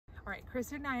All right,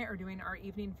 Chris and I are doing our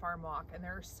evening farm walk, and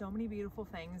there are so many beautiful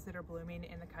things that are blooming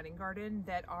in the cutting garden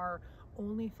that are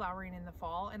only flowering in the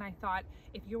fall. And I thought,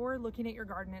 if you're looking at your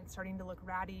garden and it's starting to look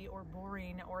ratty or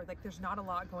boring, or like there's not a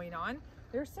lot going on,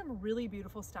 there's some really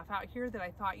beautiful stuff out here that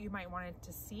I thought you might want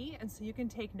to see, and so you can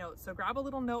take notes. So grab a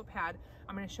little notepad.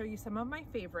 I'm going to show you some of my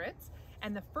favorites.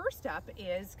 And the first up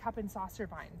is cup and saucer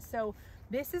vine. So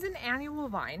this is an annual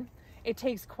vine. It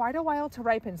takes quite a while to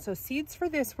ripen. So seeds for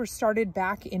this were started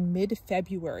back in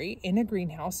mid-February in a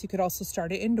greenhouse. You could also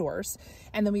start it indoors.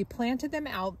 And then we planted them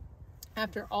out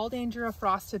after all danger of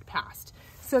frost had passed.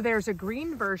 So there's a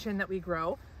green version that we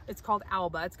grow. It's called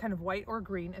Alba. It's kind of white or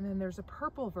green. And then there's a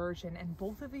purple version. And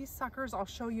both of these suckers, I'll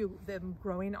show you them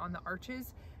growing on the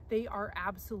arches. They are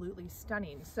absolutely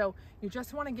stunning. So you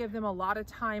just want to give them a lot of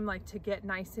time, like to get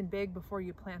nice and big before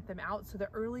you plant them out. So the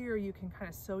earlier you can kind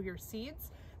of sow your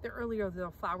seeds, the earlier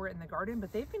they'll flower in the garden.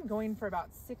 But they've been going for about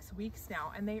 6 weeks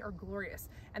now, and they are glorious,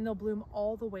 and they'll bloom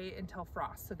all the way until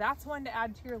frost. So that's one to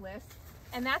add to your list.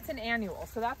 And that's an annual,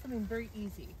 so that's something very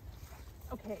easy.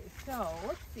 Okay, so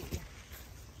let's see.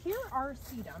 Here are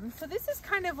Sedum. So this is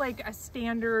kind of like a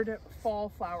standard fall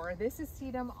flower. This is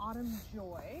Sedum Autumn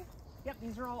Joy. Yep,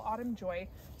 these are all Autumn Joy.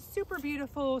 Super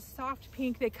beautiful, soft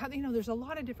pink. They cut, you know, there's a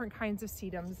lot of different kinds of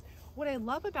sedums. What I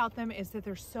love about them is that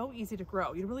they're so easy to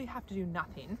grow. You really have to do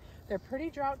nothing. They're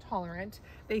pretty drought tolerant.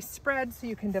 They spread, so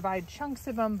you can divide chunks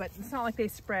of them, but it's not like they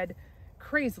spread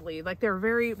crazily. Like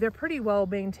they're pretty well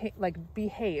maintained, like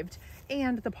behaved,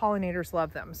 and the pollinators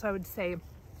love them. So I would say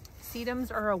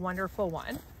sedums are a wonderful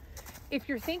one. If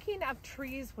you're thinking of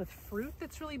trees with fruit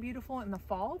that's really beautiful in the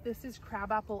fall, this is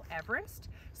Crabapple Evereste.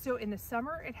 So in the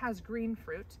summer, it has green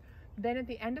fruit. Then at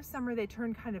the end of summer, they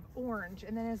turn kind of orange.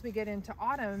 And then as we get into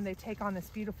autumn, they take on this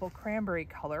beautiful cranberry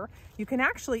color. You can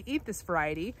actually eat this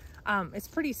variety. It's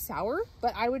pretty sour,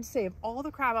 but I would say of all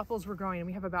the crab apples we're growing, and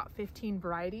we have about 15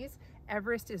 varieties,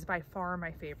 Evereste is by far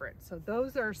my favorite. So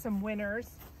those are some winners.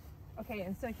 Okay,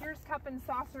 and so here's cup and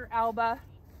saucer Alba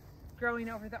growing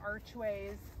over the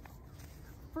archways.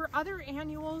 For other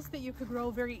annuals that you could grow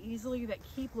very easily that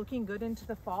keep looking good into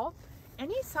the fall,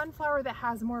 any sunflower that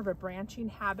has more of a branching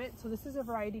habit. So this is a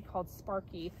variety called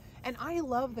Sparky, and I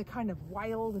love the kind of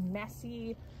wild,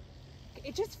 messy,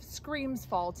 it just screams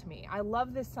fall to me. I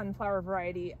love this sunflower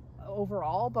variety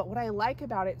overall, but what I like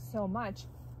about it so much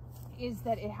is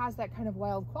that it has that kind of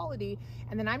wild quality,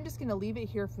 and then I'm just going to leave it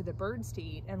here for the birds to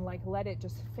eat and like let it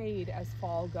just fade as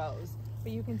fall goes.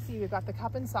 But you can see we've got the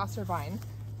cup and saucer vine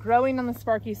growing on the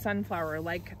Sparky sunflower.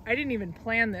 Like, I didn't even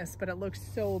plan this, but it looks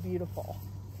so beautiful.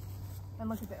 And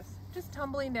look at this, just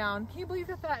tumbling down. Can you believe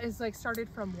that that is like started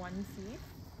from one seed?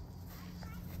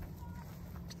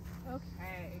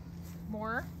 Okay,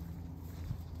 more.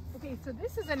 Okay, so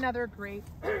this is another great,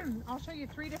 I'll show you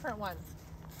 3 different ones.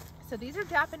 So these are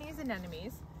Japanese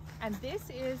anemones, and this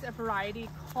is a variety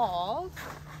called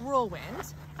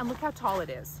Whirlwind, and look how tall it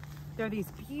is. They're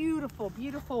these beautiful,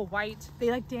 beautiful white,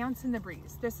 they like dance in the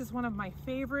breeze. This is one of my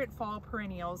favorite fall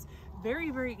perennials.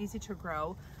 Very, very easy to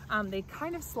grow. They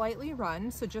kind of slightly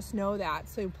run, so just know that.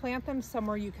 So plant them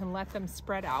somewhere you can let them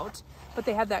spread out, but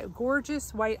they have that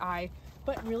gorgeous white eye,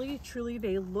 but really, truly,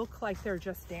 they look like they're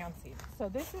just dancing. So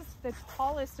this is the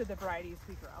tallest of the varieties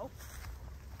we grow.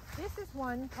 This is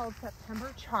one called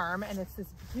September Charm, and it's this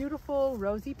beautiful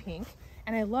rosy pink.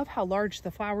 And I love how large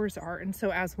the flowers are. And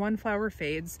so as one flower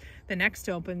fades, the next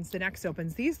opens, the next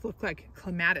opens. These look like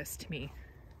clematis to me,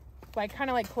 like kind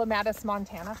of like clematis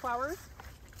Montana flowers.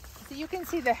 So you can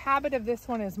see the habit of this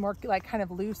one is more like kind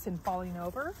of loose and falling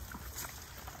over.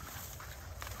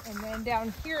 And then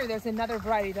down here, there's another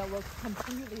variety that looks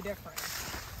completely different.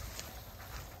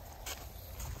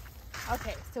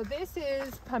 Okay, so this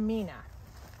is Pamina.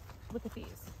 Look at these.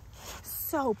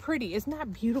 So pretty, isn't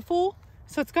that beautiful?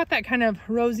 So it's got that kind of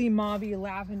rosy mauvey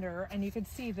lavender, and you can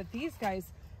see that these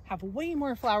guys have way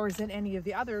more flowers than any of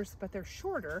the others, but they're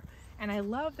shorter. And I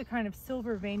love the kind of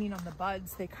silver veining on the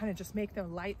buds. They kind of just make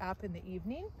them light up in the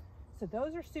evening. So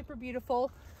those are super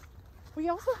beautiful. We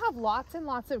also have lots and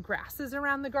lots of grasses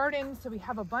around the garden. So we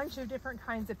have a bunch of different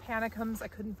kinds of panicums. I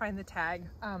couldn't find the tag,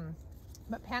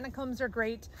 but panicums are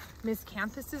great.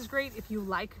 Miscanthus is great if you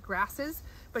like grasses,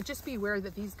 but just be aware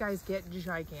that these guys get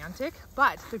gigantic.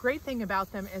 But the great thing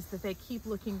about them is that they keep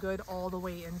looking good all the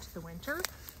way into the winter.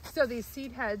 So these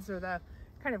seed heads or the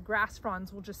kind of grass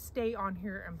fronds will just stay on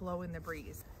here and blow in the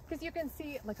breeze. Because you can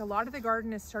see like a lot of the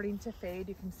garden is starting to fade.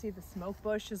 You can see the smoke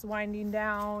bush is winding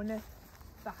down,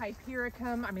 the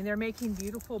hypericum. I mean, they're making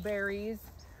beautiful berries.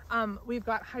 We've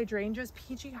got hydrangeas.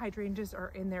 Peegee hydrangeas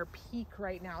are in their peak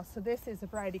right now. So this is a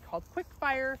variety called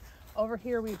Quickfire. Over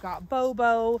here we've got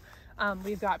Bobo.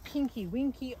 We've got Pinky,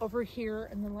 Winky over here.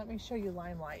 And then let me show you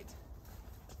Limelight.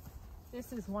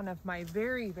 This is one of my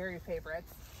very, very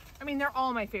favorites. I mean, they're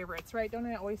all my favorites, right? Don't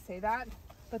I always say that?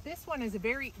 But this one is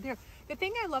the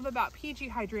thing I love about Peegee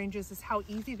hydrangeas is how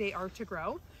easy they are to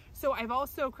grow. So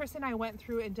Chris and I went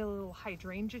through and did a little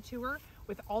hydrangea tour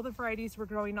with all the varieties we're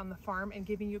growing on the farm and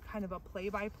giving you kind of a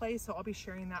play-by-play. So I'll be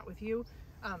sharing that with you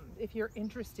if you're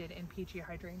interested in Peegee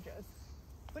hydrangeas.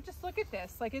 But just look at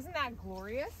this, like, isn't that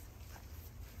glorious?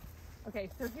 Okay,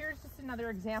 so here's just another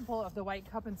example of the white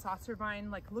cup and saucer vine.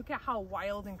 Like, look at how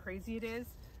wild and crazy it is.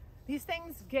 These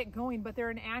things get going, but they're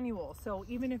an annual. So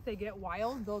even if they get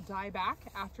wild, they'll die back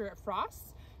after it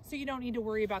frosts. So you don't need to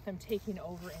worry about them taking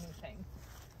over anything.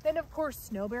 Then of course,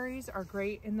 snowberries are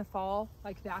great in the fall.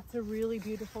 Like, that's a really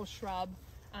beautiful shrub.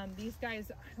 These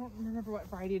guys, I don't remember what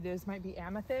variety it is, might be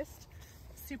Amethyst.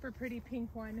 Super pretty pink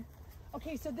one.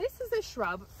 Okay, so this is a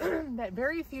shrub that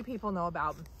very few people know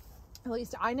about. At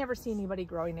least I never see anybody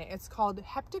growing it. It's called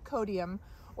Heptacodium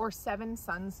or Seven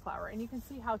Suns flower. And you can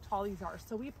see how tall these are.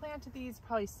 So we planted these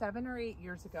probably 7 or 8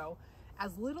 years ago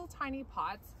as little tiny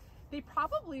pots. They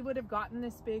probably would have gotten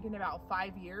this big in about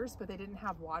 5 years, but they didn't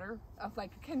have water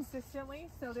consistently.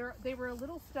 So they were a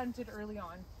little stunted early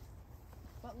on.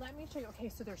 But let me show you. Okay,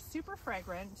 so they're super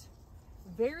fragrant,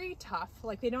 very tough,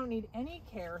 like they don't need any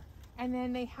care. And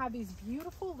then they have these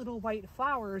beautiful little white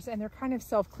flowers, and they're kind of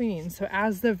self-cleaning. So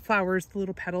as the flowers, the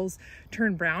little petals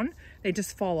turn brown, they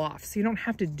just fall off. So you don't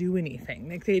have to do anything.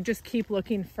 Like, they just keep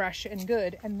looking fresh and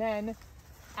good. And then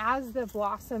as the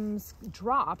blossoms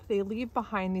drop, they leave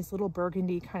behind these little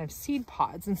burgundy kind of seed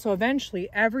pods. And so eventually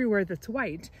everywhere that's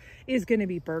white is going to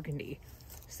be burgundy.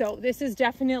 So this is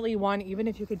definitely one, even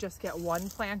if you could just get one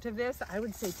plant of this, I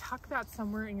would say tuck that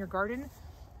somewhere in your garden,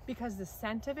 because the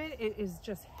scent of it is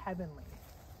just heavenly.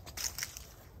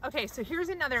 Okay, so here's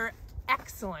another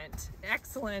excellent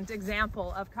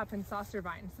example of cup and saucer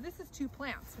vine. So this is 2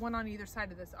 plants, one on either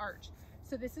side of this arch.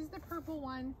 So this is the purple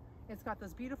one. It's got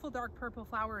those beautiful dark purple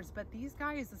flowers, but these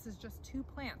guys, this is just 2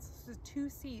 plants. This is 2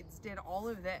 seeds did all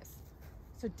of this.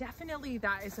 So definitely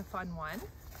that is a fun one.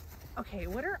 Okay,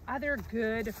 what are other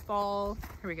good fall,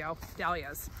 here we go,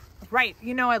 dahlias. Right,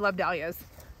 you know I love dahlias.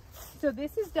 So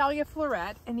this is Dahlia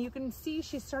Floret, and you can see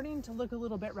she's starting to look a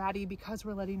little bit ratty because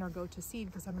we're letting her go to seed,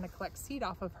 because I'm going to collect seed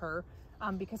off of her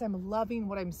because I'm loving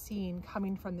what I'm seeing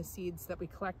coming from the seeds that we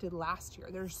collected last year.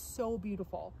 They're so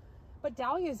beautiful. But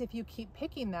dahlias, if you keep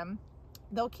picking them,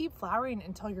 they'll keep flowering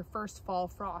until your first fall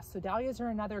frost. So dahlias are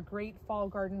another great fall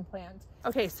garden plant.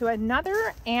 Okay, so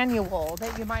another annual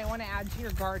that you might want to add to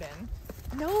your garden.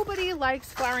 Nobody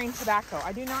likes flowering tobacco.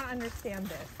 I do not understand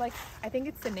this. Like, I think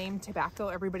it's the name tobacco.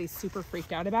 Everybody's super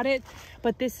freaked out about it.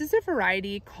 But this is a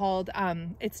variety called,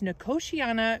 it's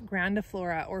Nicotiana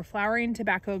Grandiflora, or flowering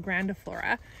tobacco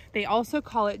Grandiflora. They also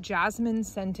call it jasmine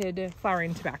scented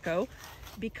flowering tobacco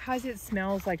because it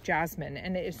smells like jasmine,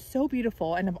 and it is so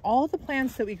beautiful. And of all the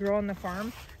plants that we grow on the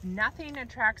farm, nothing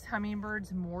attracts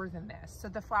hummingbirds more than this. So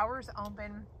the flowers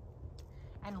open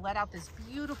and let out this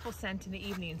beautiful scent in the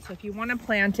evening. So if you want to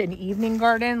plant an evening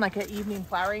garden, like an evening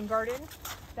flowering garden,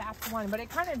 that's one. But it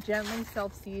kind of gently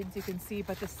self-seeds, you can see,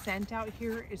 but the scent out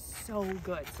here is so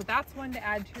good. So that's one to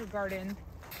add to your garden.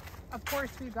 Of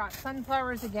course, we've got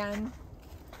sunflowers again.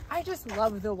 I just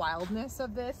love the wildness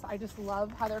of this. I just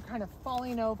love how they're kind of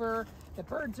falling over. The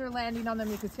birds are landing on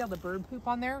them. You can see all the bird poop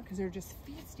on there because they're just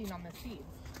feasting on the seeds.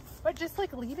 But just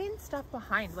like leaving stuff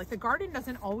behind. Like, the garden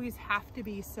doesn't always have to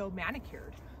be so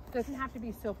manicured. It doesn't have to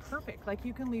be so perfect. Like,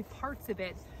 you can leave parts of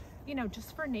it, you know,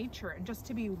 just for nature and just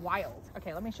to be wild.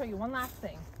 Okay, let me show you one last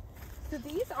thing. So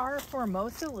these are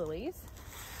Formosa lilies,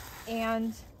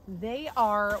 and they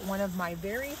are one of my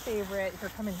very favorite. Here,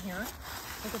 come in here.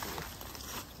 Look at these.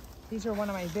 These are one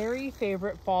of my very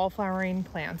favorite fall flowering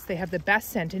plants. They have the best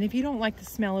scent. And if you don't like the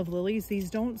smell of lilies, these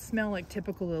don't smell like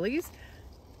typical lilies.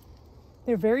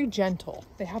 They're very gentle.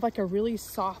 They have like a really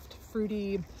soft,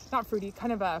 fruity, not fruity,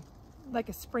 kind of like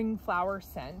a spring flower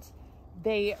scent.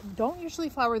 They don't usually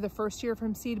flower the first year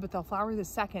from seed, but they'll flower the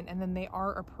second, and then they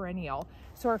are a perennial.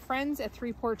 So our friends at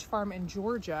Three Porch Farm in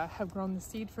Georgia have grown the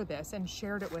seed for this and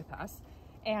shared it with us.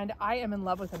 And I am in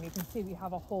love with them. You can see we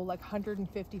have a whole like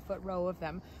 150-foot row of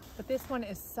them. But this one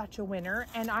is such a winner.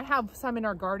 And I have some in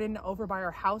our garden over by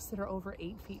our house that are over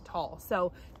 8 feet tall.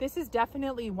 So this is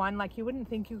definitely one, like, you wouldn't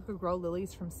think you could grow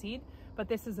lilies from seed, but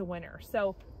this is a winner.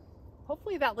 So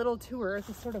hopefully that little tour,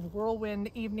 this sort of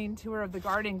whirlwind evening tour of the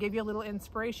garden, gave you a little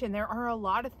inspiration. There are a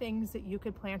lot of things that you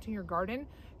could plant in your garden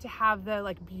to have the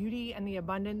like beauty and the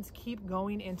abundance keep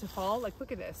going into fall. Like,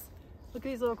 look at this. Look at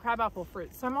these little crabapple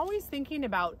fruits. So I'm always thinking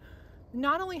about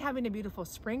not only having a beautiful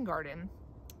spring garden,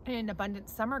 an abundant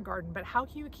summer garden, but how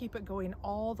can you keep it going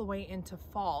all the way into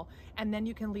fall? And then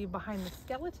you can leave behind the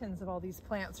skeletons of all these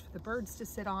plants for the birds to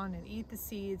sit on and eat the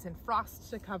seeds, and frost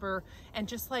to cover, and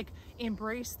just like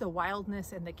embrace the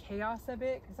wildness and the chaos of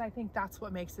it, because I think that's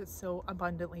what makes it so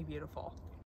abundantly beautiful.